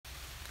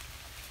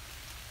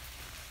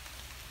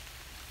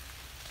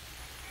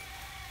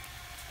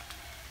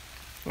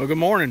Well, good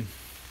morning.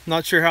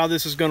 Not sure how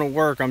this is going to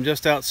work. I'm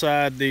just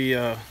outside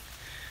the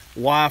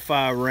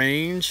Wi-Fi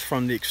range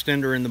from the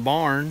extender in the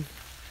barn,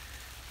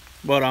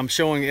 but I'm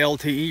showing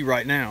LTE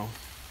right now.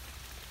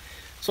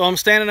 So I'm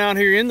standing out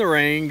here in the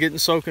rain, getting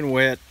soaking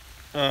wet.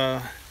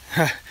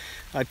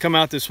 I'd come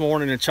out this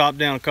morning and chop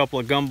down a couple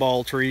of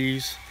gumball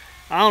trees.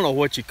 I don't know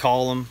what you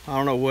call them. I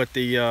don't know what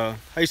the,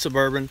 hey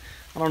Suburban,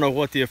 I don't know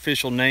what the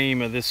official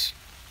name of this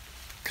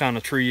kind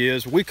of tree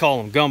is. We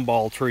call them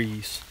gumball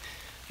trees.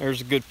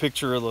 There's a good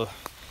picture of the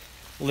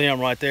limb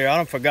right there.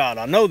 I forgot.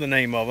 I know the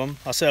name of them.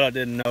 I said I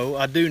didn't know.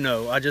 I do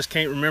know. I just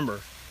can't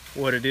remember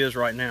what it is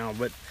right now.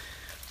 But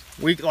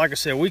like I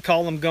said, we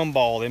call them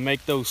gumball. They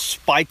make those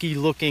spiky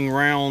looking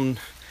round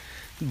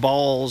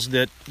balls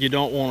that you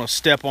don't want to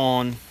step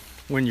on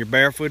when you're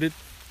barefooted.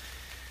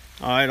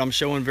 All right, I'm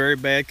showing very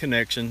bad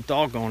connection.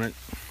 Doggone it.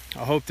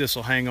 I hope this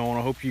will hang on.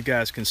 I hope you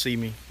guys can see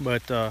me.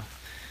 But the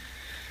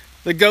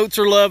goats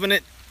are loving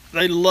it.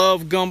 They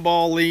love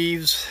gumball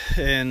leaves,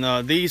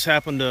 and these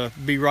happen to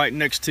be right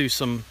next to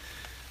some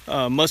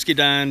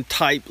muscadine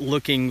type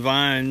looking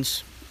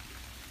vines,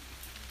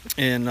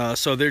 and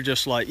so they're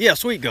just like, yeah,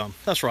 sweet gum,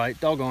 that's right,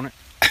 doggone it.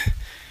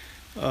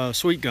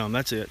 Sweet gum,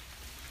 that's it.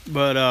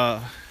 But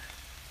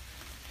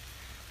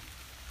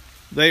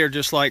they are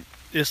just like,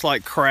 it's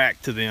like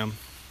crack to them.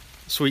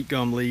 Sweet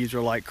gum leaves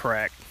are like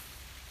crack.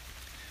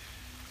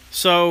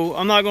 So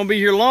I'm not going to be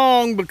here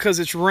long because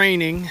it's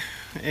raining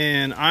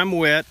and I'm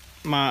wet.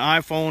 My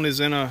iPhone is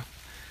in a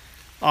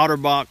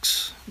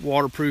OtterBox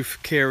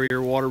waterproof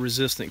carrier, water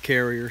resistant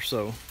carrier.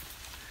 So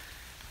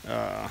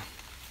oh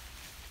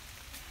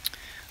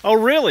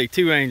really,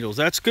 2 angels,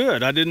 that's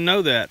good. I didn't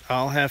know that.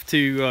 I'll have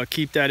to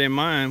keep that in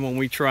mind when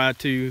we try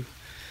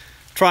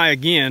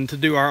again to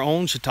do our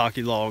own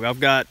shiitake log. I've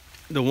got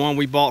the one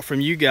we bought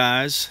from you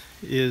guys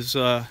is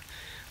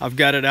I've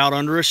got it out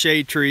under a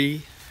shade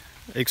tree,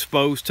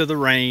 exposed to the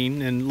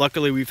rain, and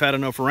luckily we've had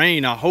enough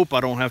rain. I hope I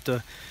don't have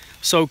to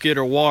soak it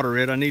or water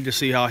it. I need to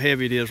see how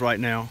heavy it is right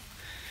now.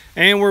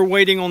 And we're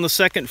waiting on the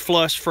second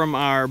flush from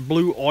our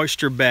blue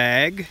oyster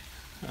bag.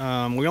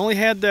 We only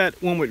had that,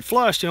 when we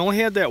flushed, we only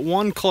had that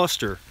one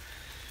cluster.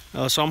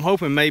 So I'm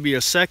hoping maybe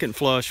a second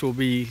flush will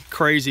be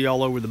crazy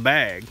all over the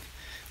bag.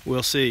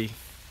 We'll see.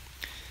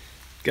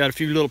 Got a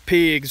few little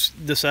pigs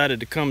decided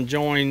to come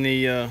join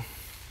the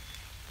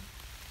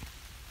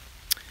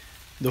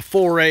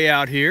foray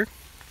out here.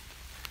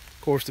 Of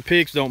course, the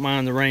pigs don't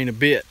mind the rain a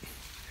bit.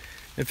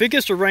 If it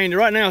gets to rain,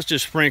 right now it's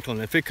just sprinkling.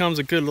 If it comes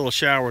a good little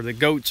shower, the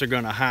goats are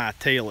going to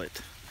hightail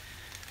it.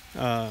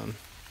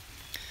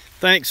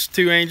 Thanks,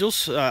 2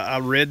 angels. I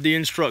read the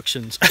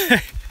instructions.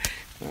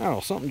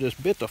 Oh, something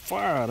just bit the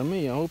fire out of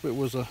me. I hope it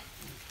was a.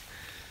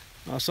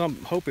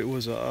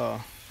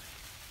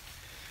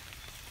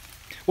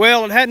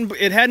 Well,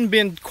 it hadn't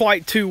been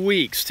quite 2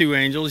 weeks, 2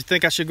 angels. You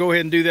think I should go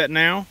ahead and do that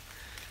now?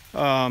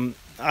 I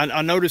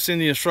noticed in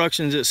the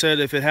instructions it said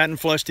if it hadn't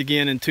flushed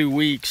again in 2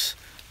 weeks,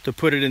 to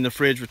put it in the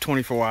fridge for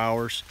 24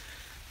 hours.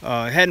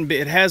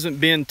 It hasn't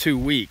been 2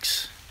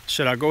 weeks.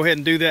 Should I go ahead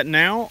and do that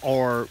now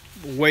or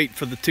wait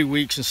for the 2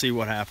 weeks and see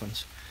what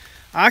happens?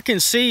 I can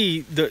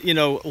see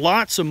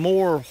lots of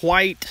more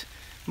white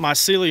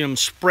mycelium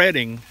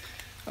spreading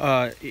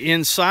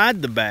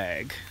inside the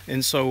bag,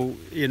 and so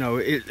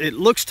it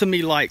looks to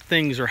me like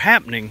things are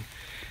happening.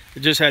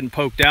 It just hadn't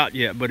poked out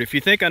yet. But if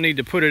you think I need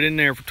to put it in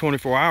there for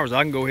 24 hours,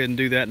 I can go ahead and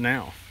do that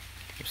now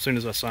as soon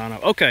as I sign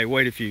up. Okay,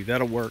 wait a few,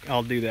 that'll work.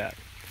 I'll do that.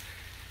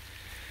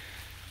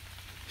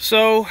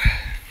 So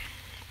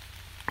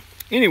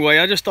anyway,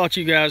 I just thought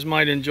you guys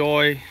might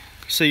enjoy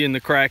seeing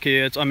the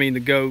crackheads, I mean the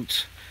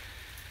goats,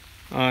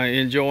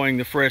 enjoying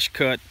the fresh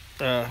cut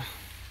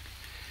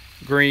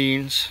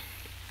greens.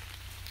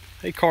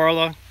 Hey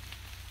Carla.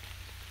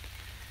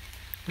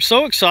 We're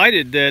so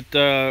excited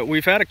that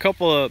we've had a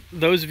couple of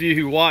those of you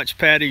who watched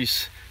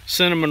Patty's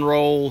cinnamon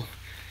roll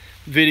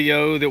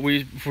video that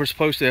we were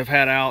supposed to have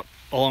had out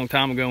a long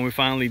time ago, and we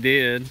finally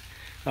did.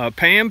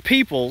 Pam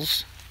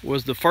Peoples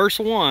was the first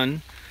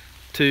one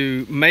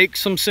to make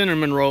some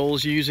cinnamon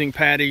rolls using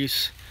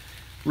Patty's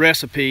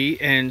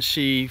recipe, and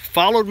she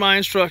followed my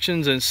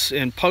instructions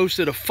and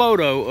posted a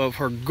photo of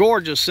her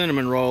gorgeous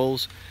cinnamon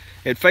rolls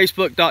at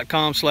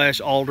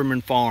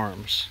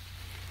facebook.com/Aldermanfarms,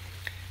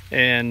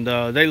 and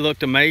they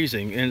looked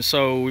amazing. And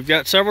so we've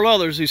got several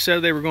others who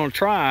said they were going to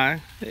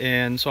try,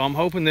 and so I'm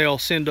hoping they'll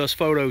send us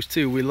photos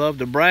too. We love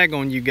to brag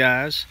on you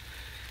guys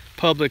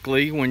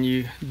publicly when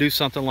you do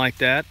something like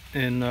that,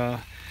 and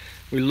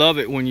we love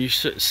it when you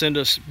send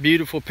us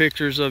beautiful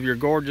pictures of your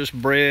gorgeous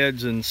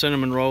breads and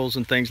cinnamon rolls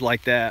and things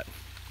like that.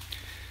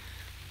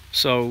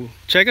 So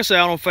check us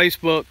out on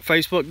Facebook,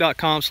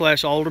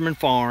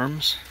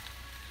 facebook.com/Aldermanfarms.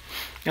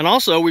 And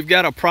also we've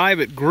got a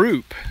private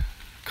group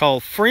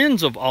called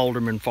Friends of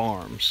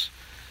Aldermanfarms.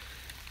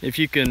 If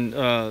you can,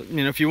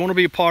 if you want to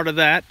be a part of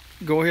that,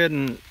 go ahead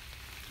and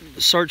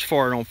search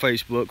for it on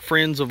Facebook,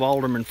 Friends of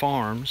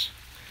Aldermanfarms.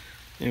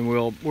 And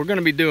we're going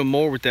to be doing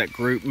more with that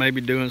group,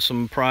 maybe doing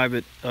some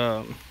private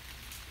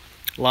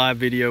live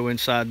video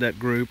inside that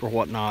group or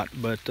whatnot.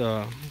 But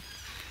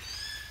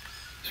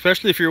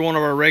especially if you're one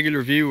of our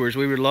regular viewers.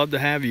 We would love to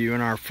have you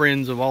in our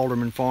Friends of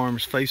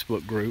Aldermanfarms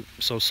Facebook group.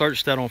 So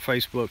search that on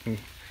Facebook and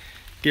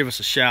give us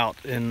a shout,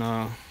 and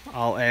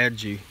I'll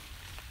add you.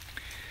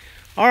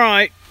 All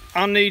right,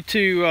 I need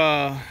to,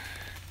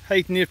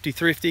 hey Nifty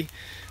Thrifty,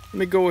 let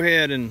me go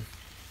ahead and,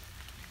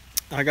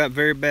 I got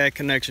very bad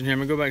connection here. I'm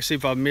gonna go back and see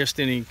if I've missed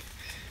any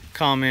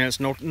comments.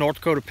 North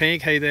Dakota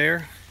Pink, hey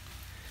there.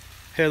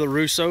 Heather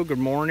Russo, good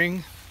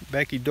morning.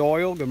 Becky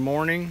Doyle, good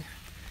morning.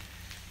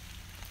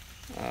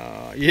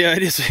 Yeah,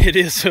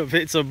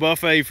 it's a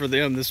buffet for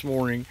them this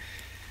morning.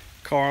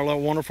 Carla,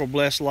 Wonderful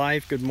Blessed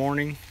Life, good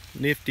morning.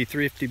 Nifty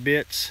Thrifty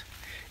Bits.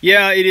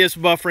 Yeah, it is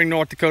buffering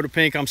North Dakota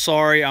Pink. I'm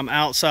sorry, I'm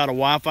outside a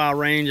Wi-Fi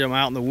range. I'm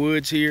out in the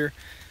woods here.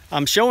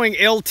 I'm showing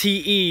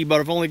LTE, but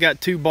I've only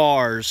got 2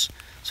 bars,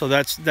 so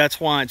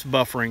that's why it's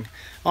buffering.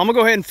 I'm gonna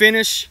go ahead and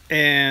finish,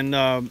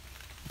 and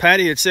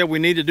Patty had said we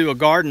need to do a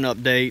garden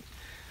update.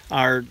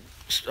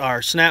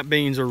 Our snap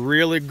beans are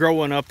really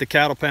growing up the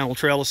cattle panel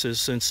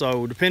trellises, and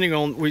so depending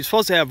on, we're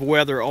supposed to have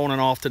weather on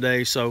and off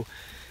today, so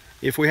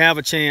if we have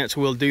a chance,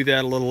 we'll do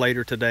that a little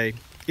later today.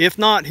 If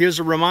not, here's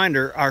a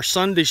reminder, our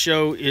Sunday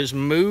show is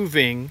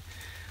moving.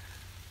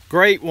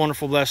 Great,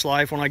 Wonderful Blessed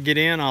Life. When I get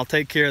in, I'll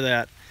take care of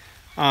that.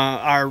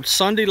 Our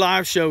Sunday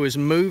live show is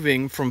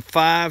moving from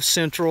 5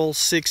 Central,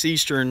 6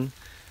 Eastern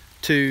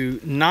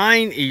to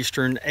 9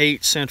 Eastern,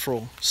 8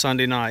 Central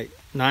Sunday night.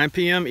 9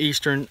 p.m.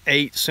 Eastern,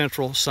 8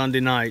 Central Sunday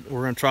night.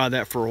 We're going to try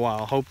that for a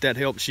while. Hope that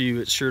helps you.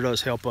 It sure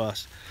does help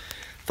us.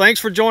 Thanks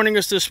for joining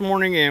us this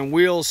morning, and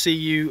we'll see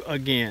you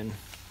again.